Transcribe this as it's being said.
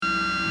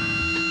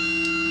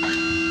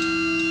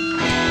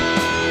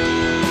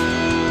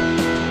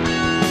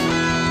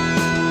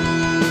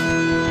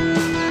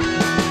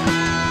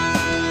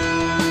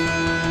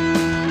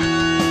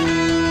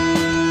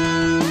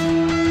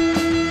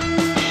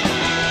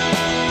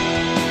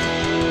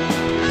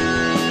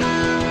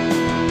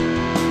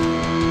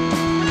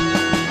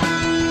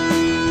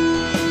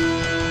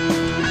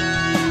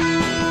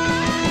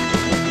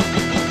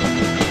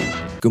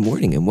Good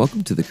morning and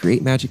welcome to the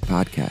Create Magic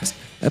Podcast,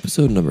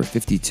 episode number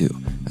 52.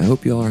 I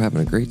hope you all are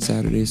having a great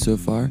Saturday so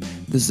far.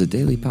 This is a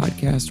daily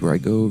podcast where I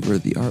go over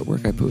the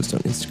artwork I post on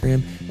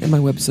Instagram and my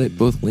website,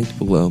 both linked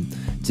below.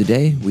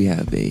 Today we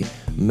have a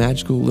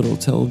magical little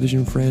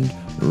television friend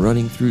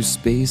running through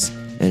space,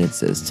 and it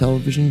says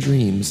Television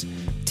Dreams.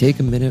 Take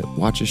a minute,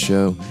 watch a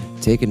show,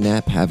 take a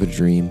nap, have a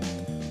dream,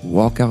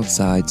 walk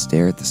outside,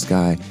 stare at the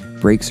sky.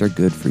 Breaks are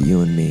good for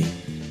you and me.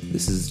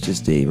 This is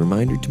just a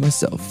reminder to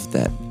myself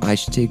that I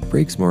should take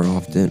breaks more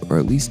often, or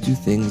at least do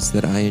things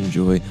that I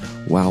enjoy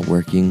while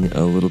working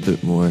a little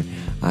bit more.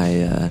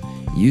 I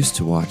used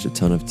to watch a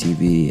ton of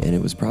TV, and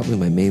it was probably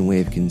my main way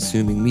of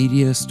consuming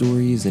media,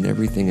 stories, and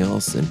everything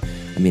else. And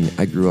I mean,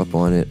 I grew up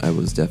on it. I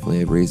was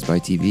definitely a raised by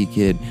TV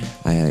kid.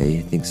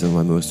 I think some of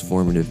my most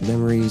formative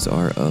memories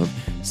are of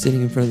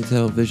sitting in front of the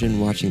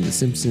television, watching The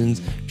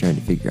Simpsons, trying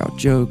to figure out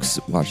jokes,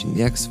 watching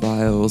The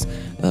X-Files,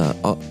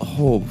 a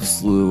whole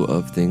slew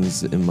of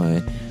things in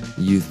my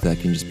youth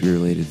that can just be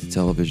related to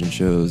television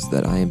shows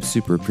that I am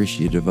super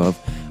appreciative of.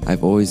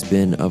 I've always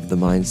been of the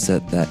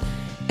mindset that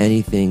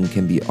anything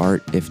can be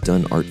art if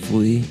done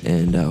artfully,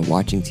 and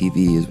watching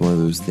TV is one of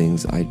those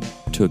things I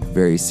took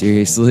very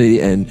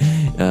seriously and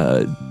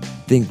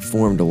think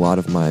formed a lot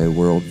of my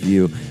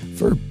worldview,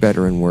 for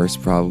better and worse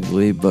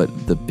probably.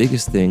 But the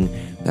biggest thing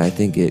that I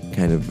think it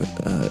kind of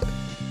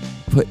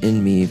put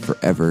in me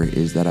forever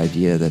is that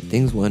idea that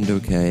things will end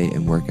okay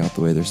and work out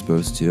the way they're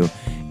supposed to,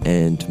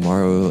 and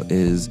tomorrow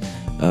is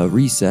a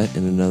reset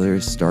and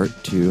another start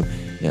to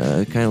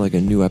kind of like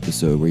a new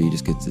episode where you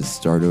just get to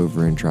start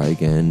over and try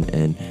again,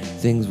 and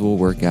things will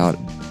work out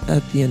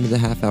at the end of the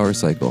half-hour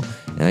cycle.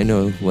 And I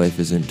know life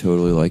isn't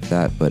totally like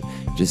that, but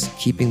just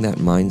keeping that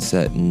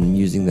mindset and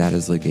using that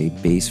as like a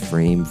base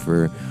frame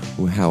for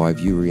how I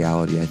view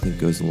reality, I think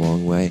goes a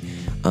long way.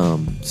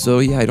 So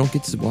yeah, I don't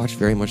get to watch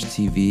very much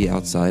TV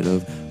outside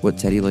of what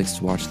Teddy likes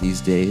to watch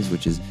these days,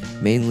 which is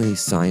mainly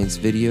science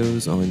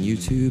videos on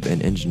YouTube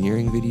and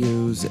engineering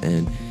videos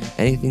and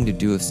anything to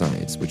do with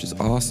science, which is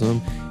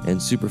awesome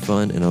and super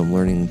fun, and I'm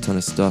learning a ton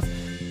of stuff.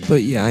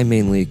 But yeah, I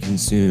mainly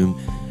consume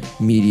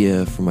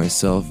media for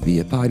myself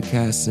via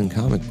podcasts and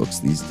comic books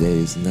these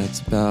days, and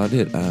that's about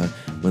it.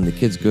 When the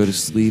kids go to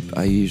sleep,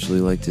 I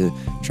usually like to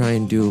try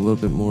and do a little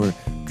bit more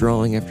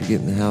drawing after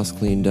getting the house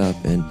cleaned up,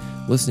 and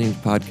listening to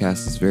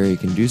podcasts is very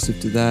conducive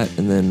to that.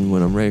 And then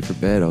when I'm ready for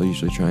bed, I'll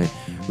usually try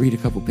and read a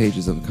couple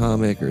pages of a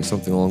comic or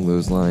something along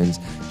those lines,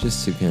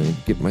 just to kind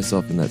of get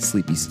myself in that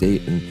sleepy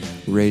state and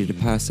ready to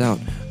pass out.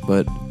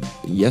 But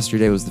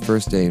yesterday was the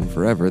first day in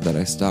forever that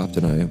I stopped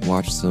and I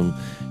watched some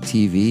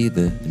TV.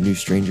 The new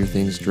Stranger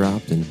Things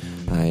dropped, and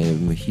I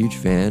am a huge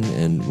fan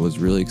and was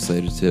really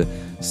excited to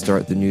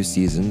start the new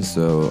season.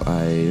 So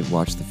I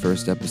watched the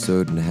first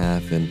episode and a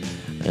half, and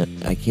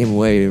I came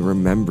away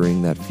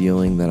remembering that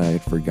feeling that I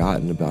had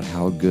forgotten about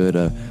how good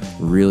a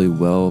really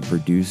well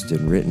produced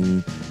and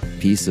written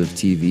piece of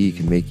TV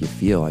can make you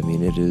feel. I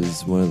mean, it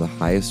is one of the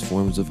highest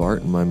forms of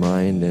art in my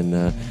mind, and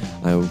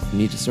I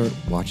need to start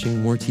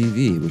watching more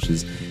TV, which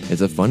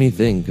it's a funny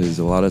thing, because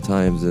a lot of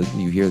times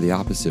you hear the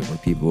opposite, where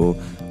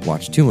people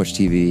watch too much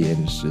TV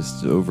and it's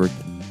just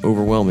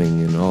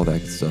overwhelming and all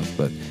that stuff.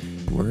 But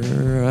we're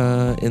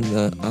in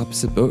the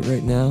opposite boat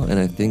right now, and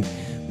I think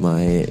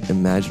my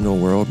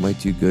imaginal world might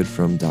do good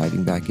from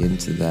diving back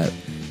into that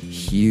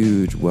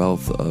huge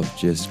wealth of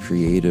just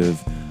creative,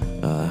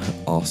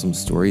 awesome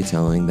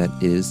storytelling that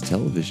is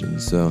television.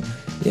 So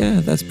yeah,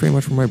 that's pretty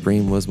much where my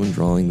brain was when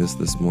drawing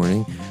this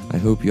morning. I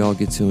hope you all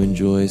get to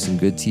enjoy some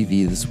good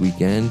TV this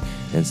weekend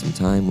and some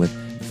time with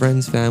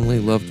friends, family,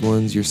 loved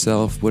ones,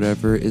 yourself,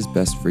 whatever is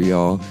best for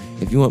y'all.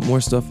 If you want more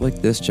stuff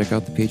like this, check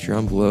out the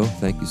Patreon below.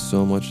 Thank you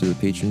so much to the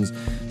patrons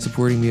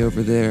supporting me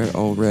over there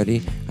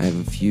already. I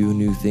have a few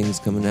new things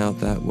coming out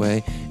that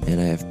way,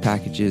 and I have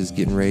packages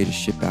getting ready to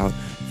ship out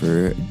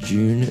for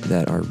June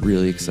that are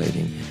really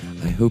exciting.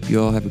 I hope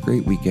you all have a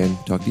great weekend.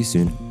 Talk to you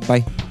soon.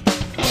 Bye.